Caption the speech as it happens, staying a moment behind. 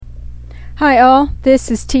Hi all, this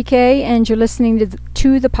is TK and you're listening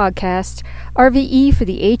to the podcast RVE for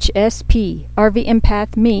the HSP, RV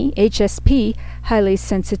Empath Me, HSP, Highly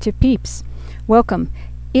Sensitive Peeps. Welcome.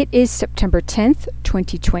 It is September 10th,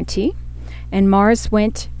 2020, and Mars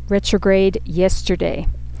went retrograde yesterday,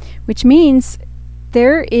 which means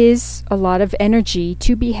there is a lot of energy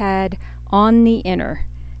to be had on the inner.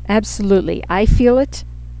 Absolutely. I feel it.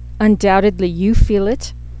 Undoubtedly you feel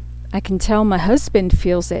it. I can tell my husband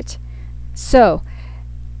feels it. So,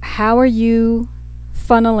 how are you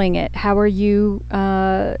funneling it? How are you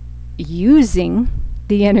using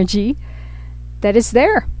the energy that is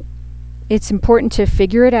there? It's important to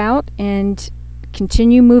figure it out and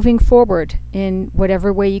continue moving forward in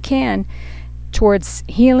whatever way you can towards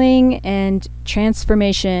healing and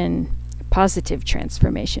transformation, positive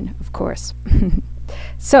transformation, of course.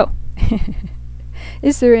 So,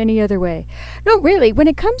 is there any other way? No, really, when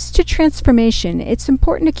it comes to transformation, it's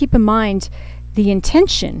important to keep in mind the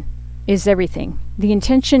intention is everything. The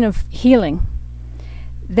intention of healing.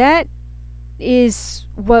 That is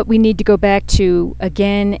what we need to go back to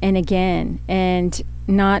again and again and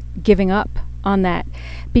not giving up on that.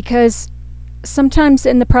 Because sometimes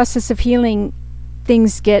in the process of healing,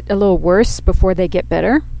 things get a little worse before they get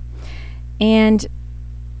better. And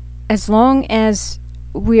as long as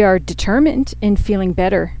we are determined in feeling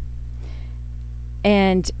better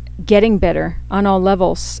and getting better on all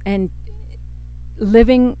levels and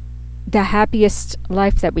living the happiest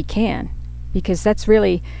life that we can, because that's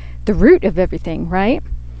really the root of everything, right?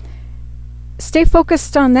 Stay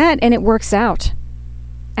focused on that and it works out.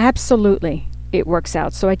 Absolutely, it works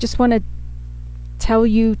out. So I just want to tell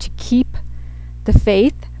you to keep the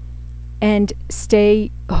faith and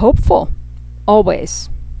stay hopeful always,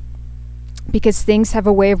 because things have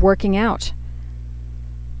a way of working out.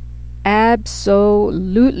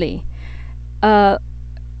 Absolutely.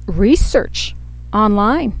 Research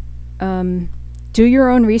online. Do your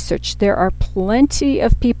own research. There are plenty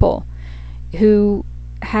of people who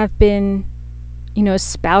have been,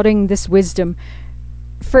 spouting this wisdom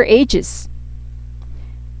for ages.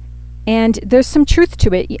 And there's some truth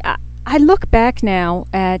to it. I look back now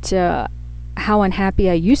at how unhappy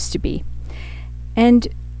I used to be. And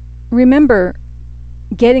remember,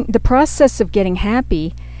 the process of getting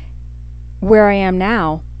happy where I am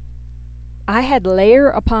now, I had layer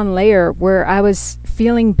upon layer where I was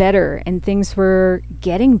feeling better and things were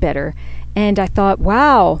getting better. And I thought,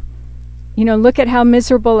 wow, look at how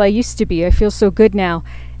miserable I used to be. I feel so good now.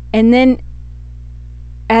 And then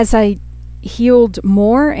as I healed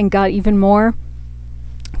more and got even more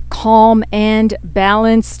calm and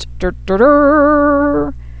balanced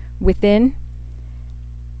within,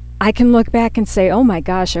 I can look back and say, oh my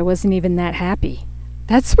gosh, I wasn't even that happy.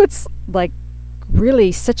 That's what's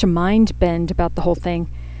really such a mind bend about the whole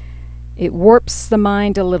thing. It warps the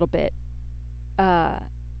mind a little bit.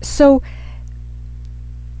 So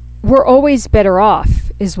we're always better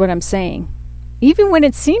off, is what I'm saying. Even when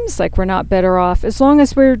it seems like we're not better off, as long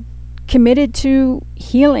as we're committed to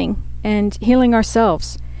healing and healing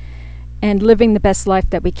ourselves and living the best life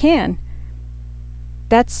that we can,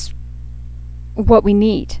 that's what we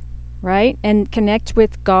need. Right? And connect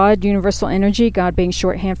with God, universal energy, God being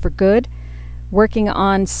shorthand for good, working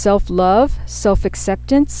on self-love,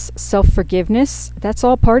 self-acceptance, self-forgiveness. That's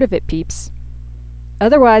all part of it, peeps.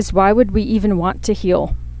 Otherwise, why would we even want to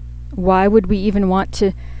heal? Why would we even want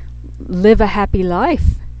to live a happy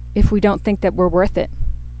life if we don't think that we're worth it?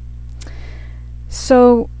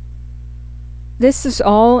 So, this is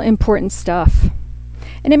all important stuff.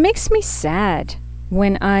 And it makes me sad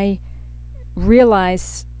when I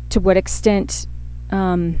realize to what extent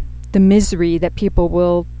the misery that people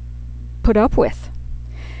will put up with.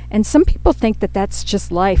 And some people think that that's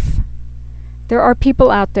just life. There are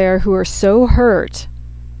people out there who are so hurt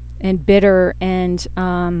and bitter and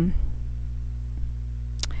hurt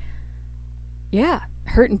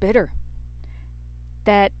and bitter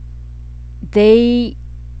that they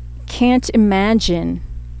can't imagine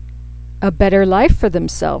a better life for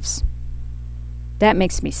themselves. That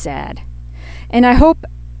makes me sad. And I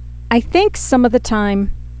think some of the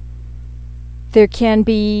time there can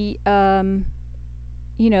be, the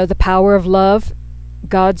power of love,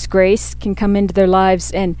 God's grace can come into their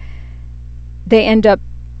lives and they end up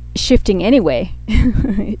shifting anyway,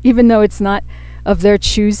 even though it's not of their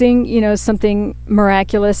choosing, something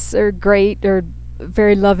miraculous or great or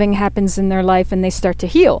very loving happens in their life and they start to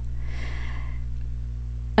heal.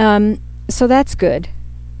 So that's good.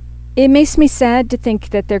 It makes me sad to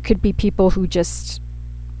think that there could be people who just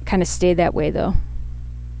kind of stay that way, though.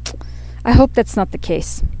 I hope that's not the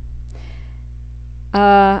case.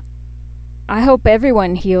 I hope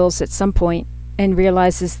everyone heals at some point and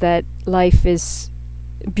realizes that life is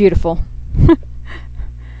beautiful.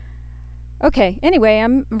 Okay, anyway,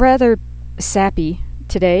 I'm rather sappy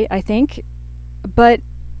today, I think. But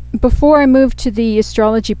before I move to the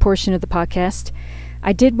astrology portion of the podcast,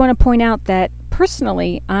 I did want to point out that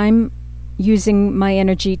personally, I'm using my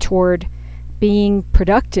energy toward being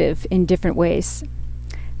productive in different ways.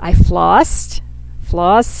 I flossing,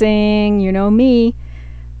 you know me.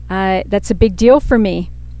 That's a big deal for me.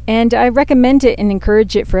 And I recommend it and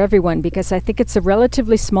encourage it for everyone because I think it's a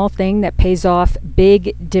relatively small thing that pays off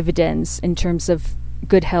big dividends in terms of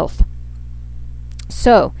good health.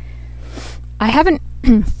 So, I haven't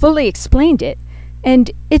fully explained it,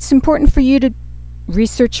 and it's important for you to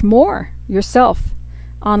research more yourself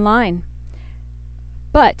online.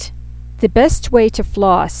 But the best way to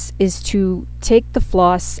floss is to take the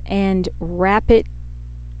floss and wrap it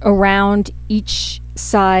around each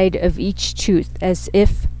side of each tooth as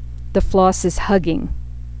if the floss is hugging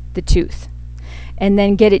the tooth, and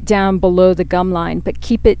then get it down below the gum line, but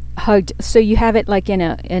keep it hugged so you have it like in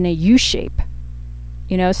a U shape,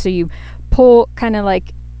 you know. So you pull kind of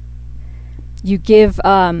like you give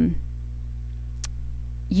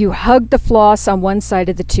you hug the floss on one side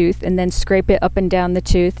of the tooth and then scrape it up and down the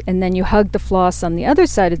tooth, and then you hug the floss on the other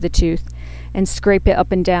side of the tooth and scrape it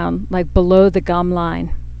up and down like below the gum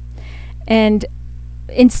line. And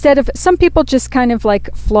instead of, some people just kind of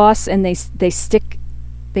like floss and they stick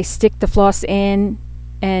the floss in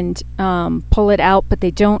and pull it out, but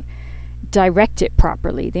they don't direct it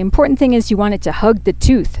properly. The important thing is you want it to hug the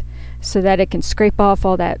tooth so that it can scrape off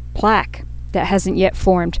all that plaque that hasn't yet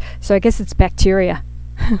formed. So I guess it's bacteria.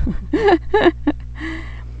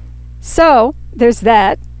 So there's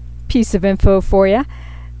that piece of info for you.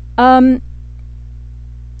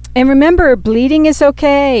 And remember, bleeding is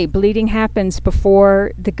okay. Bleeding happens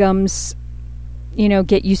before the gums,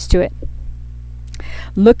 get used to it.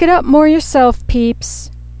 Look it up more yourself,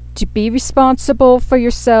 peeps. To be responsible for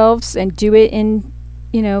yourselves and do it in,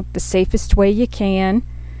 the safest way you can.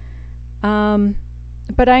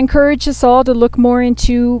 But I encourage us all to look more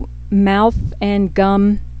into mouth and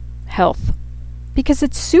gum health because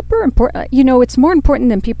it's super important. It's more important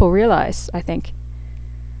than people realize, I think.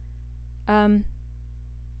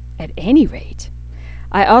 At any rate,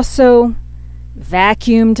 I also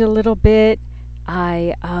vacuumed a little bit.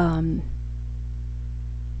 I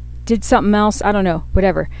did something else. I don't know,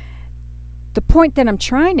 whatever. The point that I'm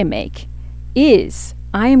trying to make is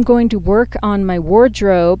I am going to work on my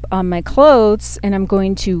wardrobe, on my clothes, and I'm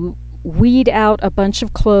going to weed out a bunch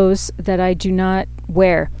of clothes that I do not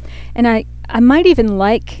wear. And I might even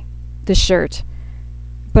like the shirt,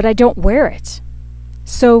 but I don't wear it.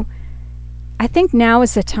 So I think now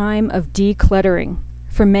is a time of decluttering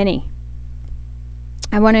for many.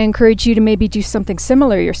 I want to encourage you to maybe do something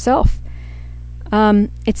similar yourself.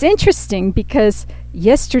 It's interesting because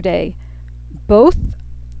yesterday, both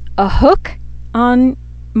a hook on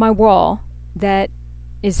my wall that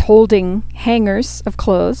is holding hangers of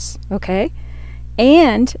clothes, okay,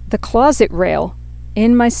 and the closet rail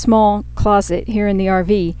in my small closet here in the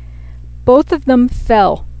RV, both of them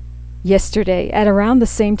fell yesterday at around the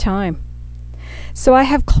same time. So I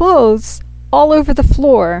have clothes all over the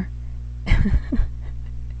floor.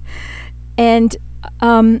 And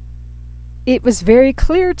it was very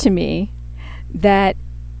clear to me that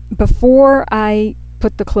before I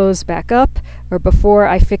put the clothes back up, or before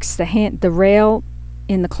I fix the rail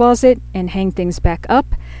in the closet and hang things back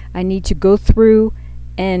up, I need to go through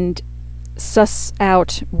and suss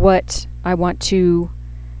out what I want to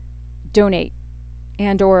donate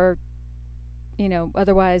and or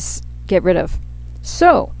otherwise get rid of.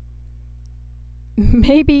 So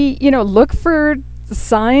maybe look for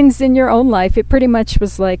signs in your own life. It pretty much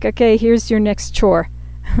was like, okay, here's your next chore.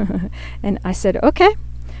 And I said, okay,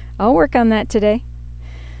 I'll work on that today.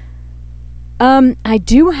 I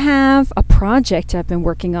do have a project I've been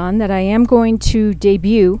working on that I am going to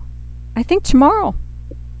debut, I think tomorrow.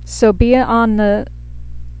 So be on the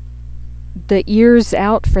ears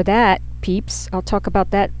out for that, peeps. I'll talk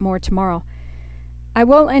about that more tomorrow. I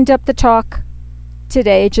will end up the talk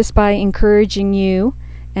today just by encouraging you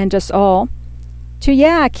and us all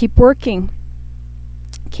to, keep working.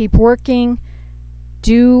 Keep working.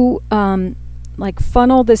 Do,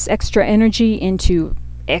 funnel this extra energy into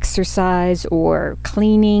exercise or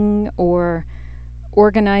cleaning or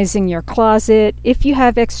organizing your closet if you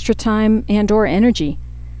have extra time and or energy.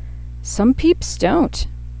 Some peeps don't.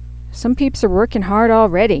 Some peeps are working hard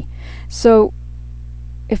already. So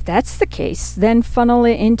if that's the case, then funnel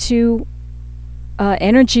it into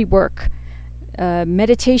energy work,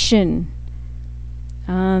 meditation,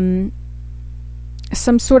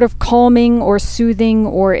 some sort of calming or soothing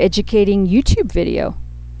or educating YouTube video.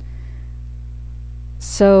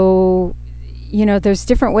 So, there's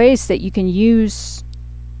different ways that you can use,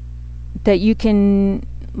 that you can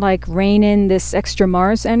like rein in this extra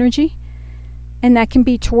Mars energy, and that can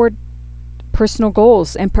be toward personal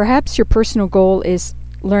goals. And perhaps your personal goal is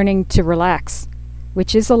learning to relax,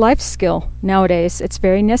 which is a life skill nowadays. It's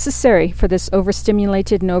very necessary for this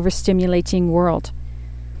overstimulated and overstimulating world.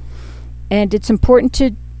 And it's important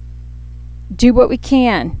to do what we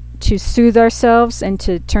can to soothe ourselves and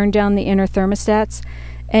to turn down the inner thermostats,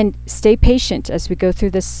 and stay patient as we go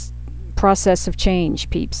through this process of change,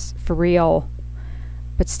 peeps, for real.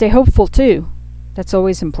 But stay hopeful too. That's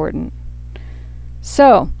always important.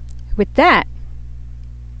 So, with that,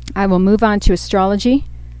 I will move on to astrology.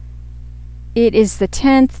 It is the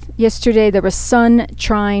 10th. Yesterday there was Sun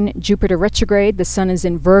trine Jupiter retrograde. The Sun is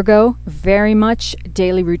in Virgo. Very much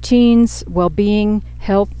daily routines, well-being,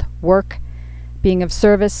 health, work, being of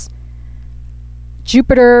service.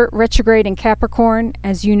 Jupiter retrograde in Capricorn,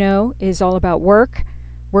 as you know, is all about work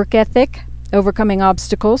ethic, overcoming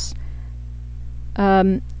obstacles,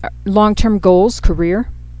 long-term goals, career,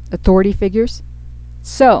 authority figures.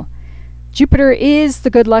 So, Jupiter is the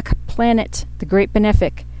good luck planet, the great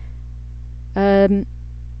benefic.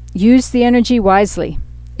 Use the energy wisely.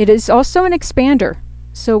 It is also an expander.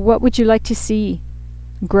 So what would you like to see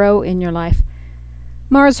grow in your life?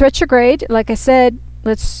 Mars retrograde, like I said,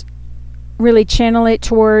 let's really channel it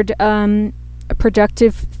toward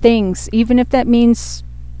productive things, even if that means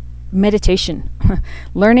meditation,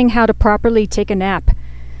 learning how to properly take a nap,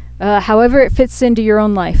 however it fits into your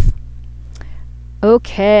own life.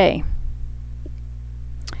 Okay.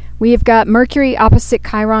 We have got Mercury opposite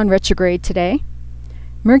Chiron retrograde today.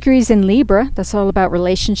 Mercury's in Libra. That's all about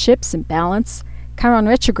relationships and balance. Chiron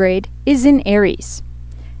retrograde is in Aries.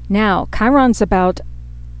 Now, Chiron's about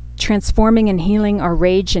transforming and healing our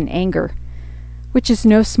rage and anger, which is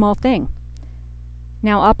no small thing.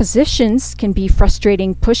 Now, oppositions can be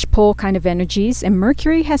frustrating push-pull kind of energies, and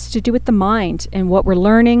Mercury has to do with the mind and what we're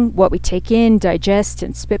learning, what we take in, digest,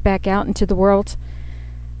 and spit back out into the world.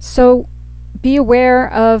 So, be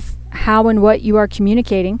aware of how and what you are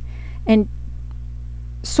communicating, and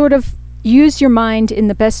sort of use your mind in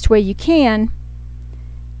the best way you can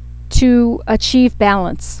to achieve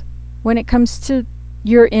balance when it comes to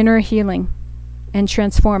your inner healing and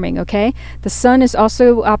transforming, okay? The Sun is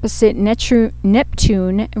also opposite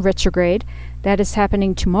Neptune retrograde. That is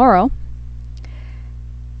happening tomorrow.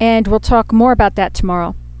 And we'll talk more about that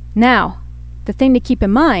tomorrow. Now, the thing to keep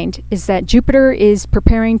in mind is that Jupiter is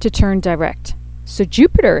preparing to turn direct. So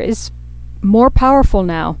Jupiter is more powerful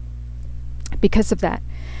now because of that,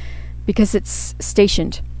 because it's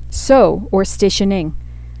stationed. So, or stationing.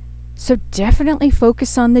 So definitely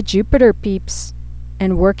focus on the Jupiter, peeps,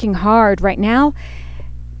 and working hard right now.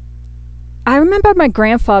 I remember my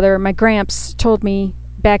gramps told me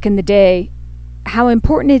back in the day how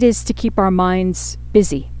important it is to keep our minds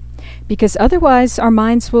busy, because otherwise our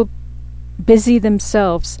minds will busy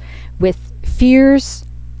themselves with fears,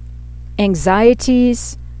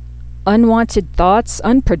 anxieties, unwanted thoughts,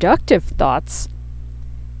 unproductive thoughts.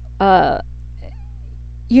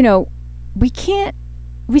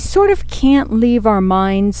 We sort of can't leave our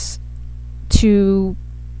minds to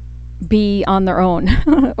be on their own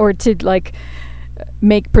or to like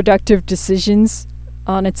make productive decisions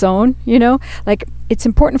on its own, like it's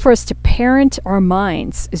important for us to parent our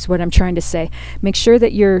minds is what I'm trying to say. Make sure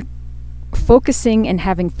that you're focusing and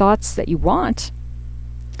having thoughts that you want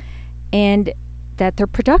and that they're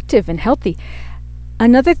productive and healthy.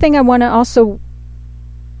 Another thing I want to also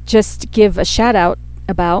just give a shout out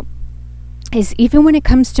about is even when it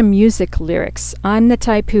comes to music lyrics, I'm the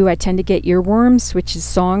type who I tend to get earworms, which is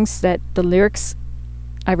songs that the lyrics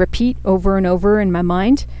I repeat over and over in my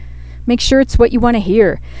mind. Make sure it's what you want to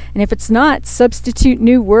hear. And if it's not, substitute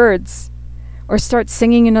new words or start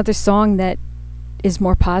singing another song that is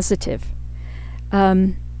more positive.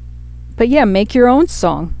 But yeah, make your own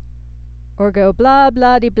song or go blah,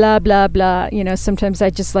 blah, de blah, blah, blah. Sometimes I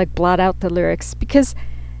just like blot out the lyrics because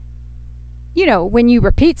when you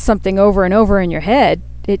repeat something over and over in your head,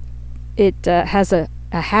 it has a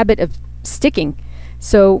habit of sticking.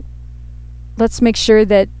 So let's make sure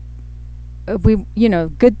that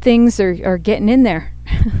good things are getting in there.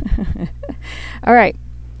 All right.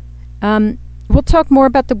 We'll talk more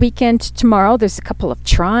about the weekend tomorrow. There's a couple of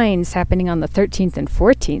trines happening on the 13th and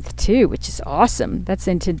 14th too, which is awesome. That's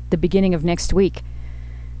into the beginning of next week.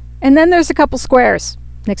 And then there's a couple squares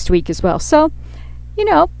next week as well. So,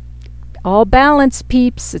 all balance,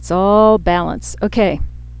 peeps. It's all balance. Okay.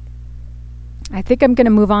 I think I'm going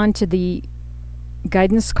to move on to the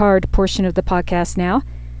guidance card portion of the podcast now.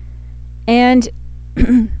 And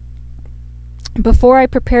before I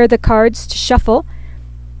prepare the cards to shuffle,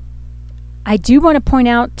 I do want to point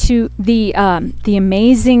out to the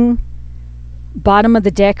amazing bottom of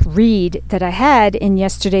the deck read that I had in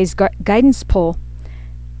yesterday's guidance poll.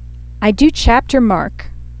 I do chapter mark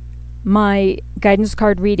my guidance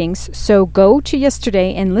card readings, so go to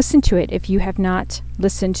yesterday and listen to it if you have not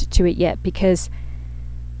listened to it yet, because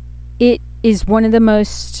it is one of the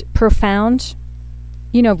most profound,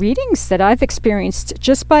 readings that I've experienced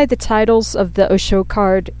just by the titles of the Osho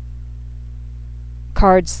cards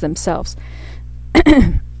themselves.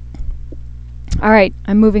 All right,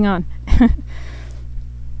 I'm moving on.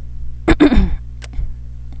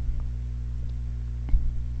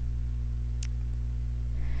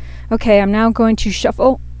 Okay, I'm now going to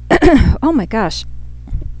shuffle. Oh my gosh.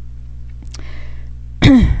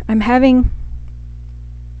 I'm having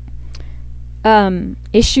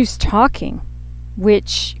issues talking,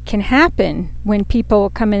 which can happen when people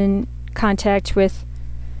come in contact with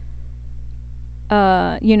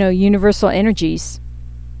universal energies.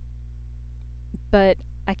 But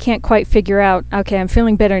I can't quite figure out. Okay, I'm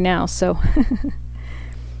feeling better now, so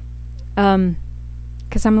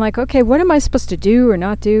because I'm like, okay, what am I supposed to do or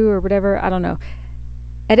not do or whatever? I don't know.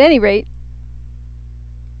 At any rate,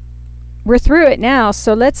 we're through it now,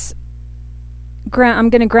 so I'm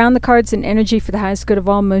going to ground the cards in energy for the highest good of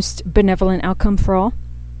all, most benevolent outcome for all.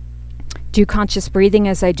 Do conscious breathing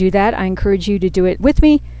as I do that. I encourage you to do it with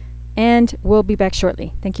me, and we'll be back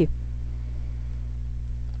shortly. Thank you.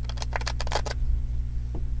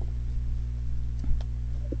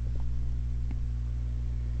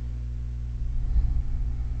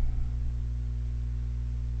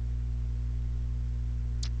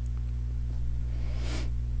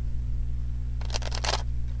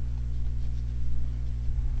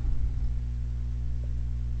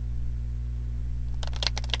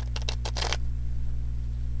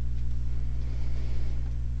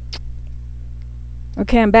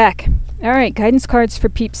 Okay, I'm back. All right, guidance cards for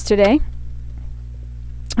peeps today.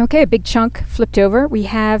 Okay, a big chunk flipped over. We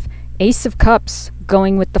have Ace of Cups,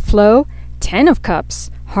 going with the flow. 10 of Cups,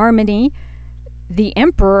 harmony. The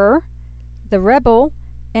Emperor, the Rebel,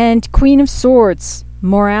 and Queen of Swords,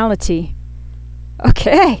 morality.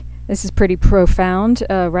 Okay, this is pretty profound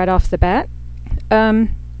right off the bat.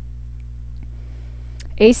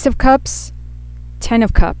 Ace of Cups, 10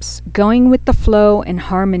 of Cups, going with the flow and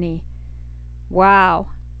harmony.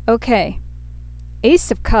 Wow. Okay. Ace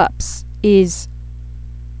of Cups is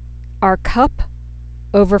our cup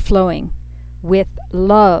overflowing with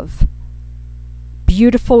love,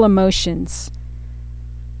 beautiful emotions,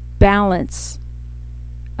 balance,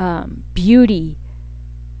 beauty,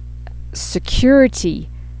 security,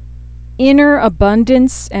 inner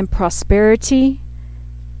abundance and prosperity.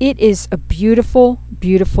 It is a beautiful,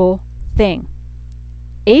 beautiful thing.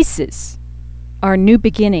 Aces are new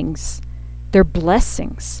beginnings. They're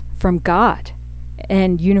blessings from God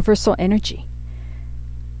and universal energy.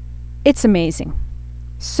 It's amazing.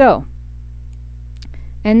 So,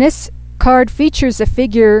 and this card features a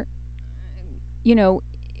figure,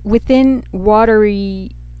 within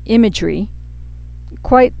watery imagery,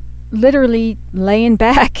 quite literally laying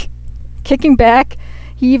back, kicking back.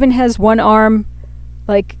 He even has one arm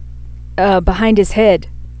behind his head,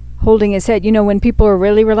 holding his head. When people are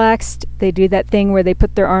really relaxed, they do that thing where they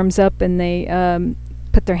put their arms up and they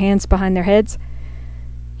put their hands behind their heads.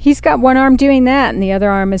 He's got one arm doing that, and the other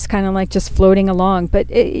arm is kind of like just floating along. But,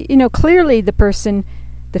 clearly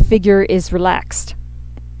the figure is relaxed.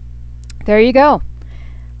 There you go.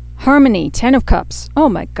 Harmony, 10 of Cups. Oh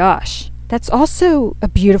my gosh. That's also a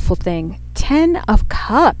beautiful thing. 10 of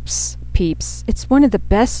Cups, peeps. It's one of the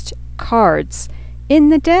best cards in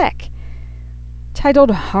the deck.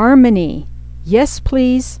 Titled Harmony. Yes,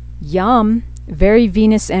 please. Yum. Very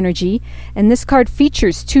Venus energy. And this card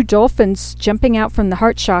features 2 dolphins jumping out from the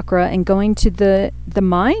heart chakra and going to the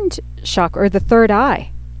mind chakra, or the third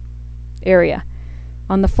eye area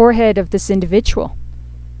on the forehead of this individual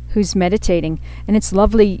who's meditating. And it's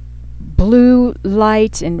lovely blue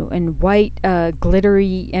light and white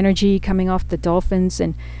glittery energy coming off the dolphins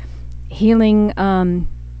and healing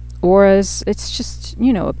auras. It's just,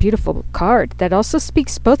 a beautiful card that also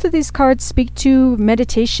speaks, both of these cards speak to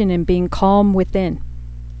meditation and being calm within.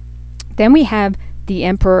 Then we have the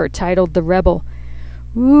Emperor, titled the Rebel.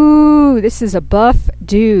 Ooh, this is a buff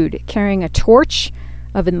dude carrying a torch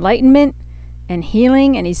of enlightenment and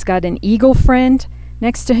healing, and he's got an eagle friend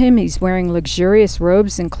next to him. He's wearing luxurious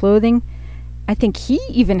robes and clothing. I think he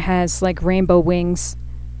even has rainbow wings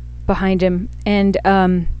behind him, and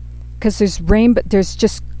because there's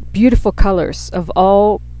just beautiful colors of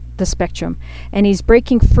all the spectrum. And he's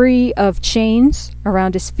breaking free of chains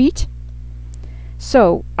around his feet.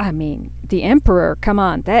 So, I mean, the Emperor, come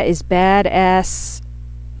on, that is badass,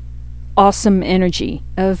 awesome energy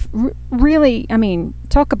of really, I mean,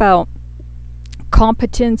 talk about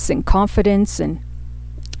competence and confidence and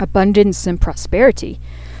abundance and prosperity.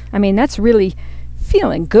 I mean, that's really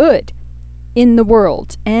feeling good in the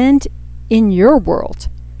world and in your world.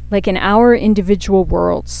 Like in our individual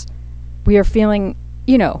worlds, we are feeling,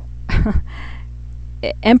 you know,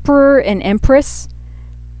 Emperor and Empress,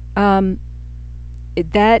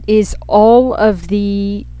 that is all of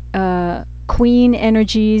the queen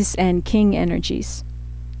energies and king energies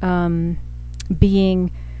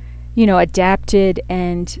being, you know, adapted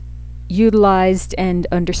and utilized and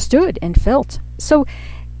understood and felt. So,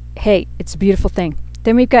 hey, it's a beautiful thing.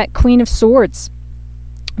 Then we've got Queen of Swords,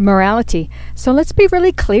 morality. So let's be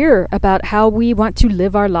really clear about how we want to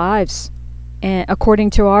live our lives according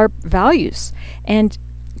to our values. And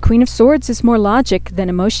Queen of Swords is more logic than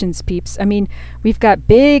emotions, peeps. I mean, we've got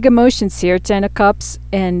big emotions here, Ten of Cups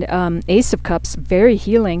and Ace of Cups, very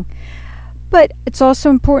healing. But it's also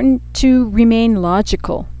important to remain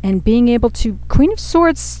logical and being able to... Queen of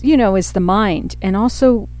Swords, you know, is the mind. And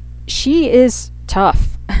also, she is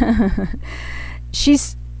tough.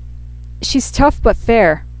 She's tough but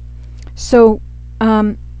fair. So,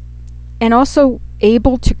 and also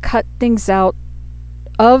able to cut things out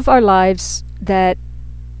of our lives that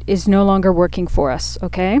is no longer working for us,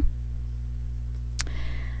 okay?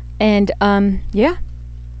 And, yeah.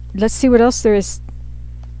 Let's see what else there is.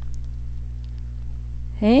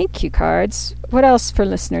 Thank you, cards. What else for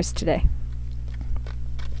listeners today?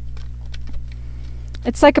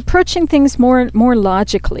 It's like approaching things more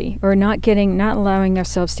logically, or not allowing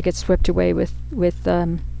ourselves to get swept away with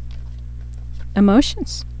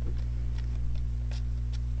emotions.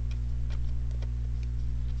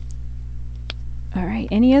 All right.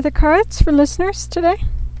 Any other cards for listeners today?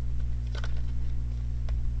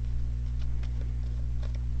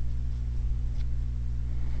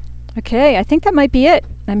 Okay, I think that might be it.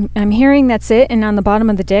 I'm hearing that's it, and on the bottom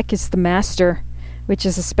of the deck is the Master, which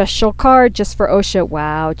is a special card just for Osho.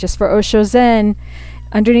 Wow, just for Osho Zen.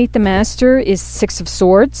 Underneath the Master is Six of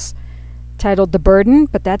Swords, titled The Burden,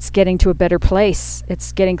 but that's getting to a better place.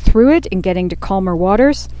 It's getting through it and getting to calmer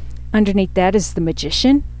waters. Underneath that is the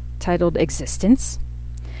Magician, titled Existence.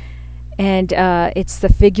 And it's the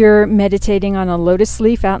figure meditating on a lotus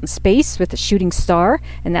leaf out in space with a shooting star,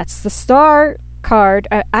 and that's the Star card.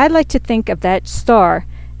 I like to think of that star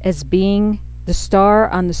as being the star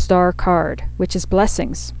on the star card, which is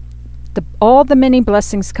blessings. All the many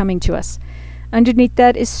blessings coming to us. Underneath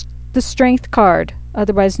that is the Strength card,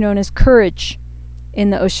 otherwise known as courage in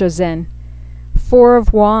the Osho Zen. Four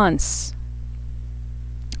of Wands,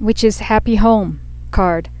 which is happy home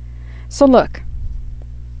card. So look,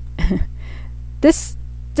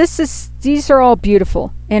 these are all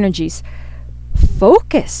beautiful energies.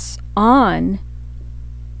 Focus on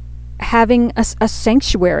having a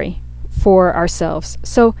sanctuary for ourselves.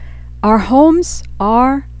 So our homes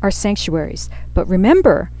are our sanctuaries. But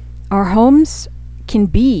remember, our homes can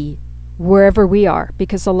be wherever we are,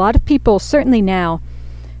 because a lot of people, certainly now,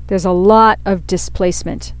 there's a lot of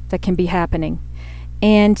displacement that can be happening.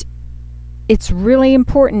 And it's really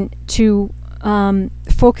important to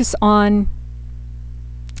focus on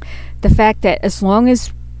the fact that as long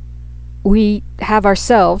as we have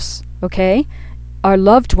ourselves, okay, our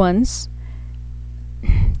loved ones,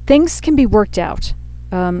 things can be worked out.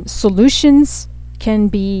 Solutions can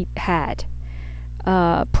be had.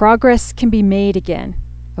 Progress can be made again,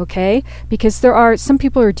 okay? Because there are some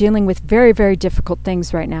people are dealing with very, very difficult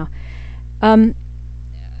things right now.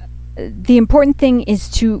 The important thing is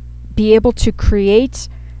to be able to create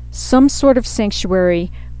some sort of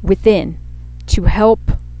sanctuary within to help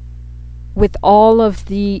with all of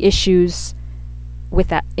the issues with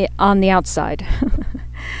that on the outside.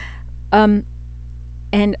 And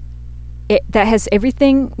that has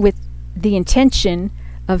everything with the intention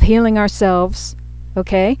of healing ourselves,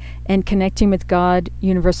 okay, and connecting with God,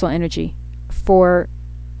 universal energy,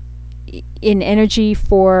 in energy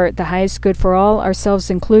for the highest good for all, ourselves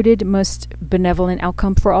included, most benevolent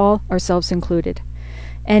outcome for all, ourselves included.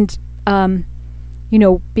 And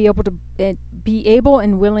be able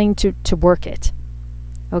and willing to work it.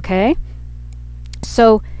 Okay?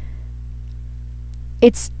 So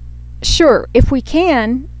it's sure, if we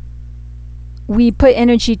can, we put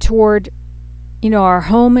energy toward our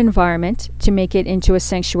home environment to make it into a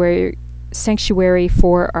sanctuary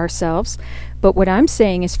for ourselves. But what I'm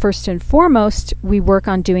saying is, first and foremost, we work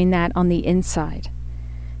on doing that on the inside.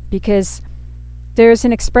 Because there's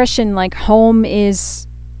an expression like home is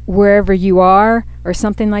wherever you are, or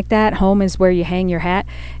something like that. Home is where you hang your hat,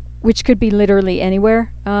 which could be literally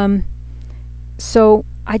anywhere. So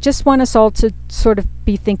I just want us all to sort of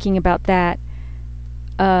be thinking about that,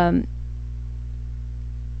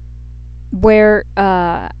 where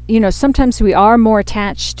sometimes we are more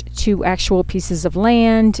attached to actual pieces of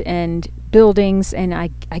land and buildings, and I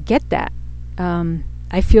get that.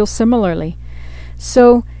 I feel similarly.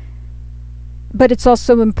 So, but it's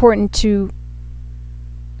also important to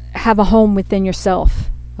have a home within yourself,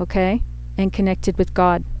 okay? And connected with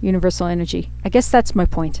God, universal energy. I guess that's my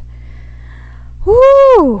point.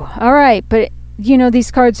 Woo! All right, but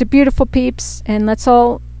these cards are beautiful, peeps, and let's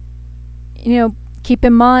all, keep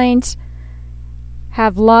in mind,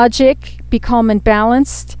 have logic, be calm and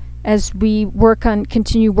balanced as we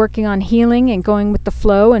continue working on healing and going with the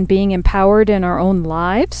flow and being empowered in our own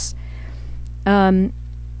lives. As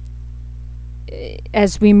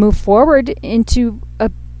we move forward into a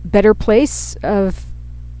better place of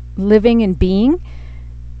living and being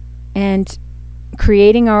and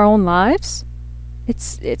creating our own lives,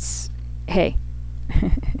 hey,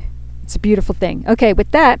 it's a beautiful thing. Okay,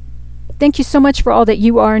 with that, thank you so much for all that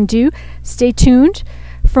you are and do. Stay tuned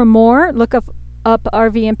for more. Look up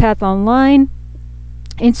RV Empath online,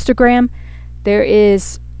 Instagram. There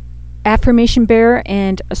is Affirmation Bear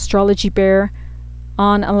and Astrology Bear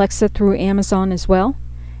on Alexa through Amazon as well.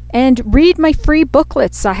 And read my free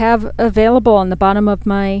booklets I have available on the bottom of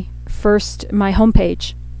my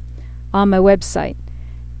homepage on my website.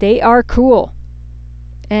 They are cool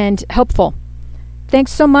and helpful.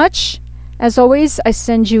 Thanks so much. As always, I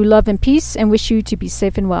send you love and peace and wish you to be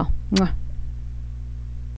safe and well. Mwah.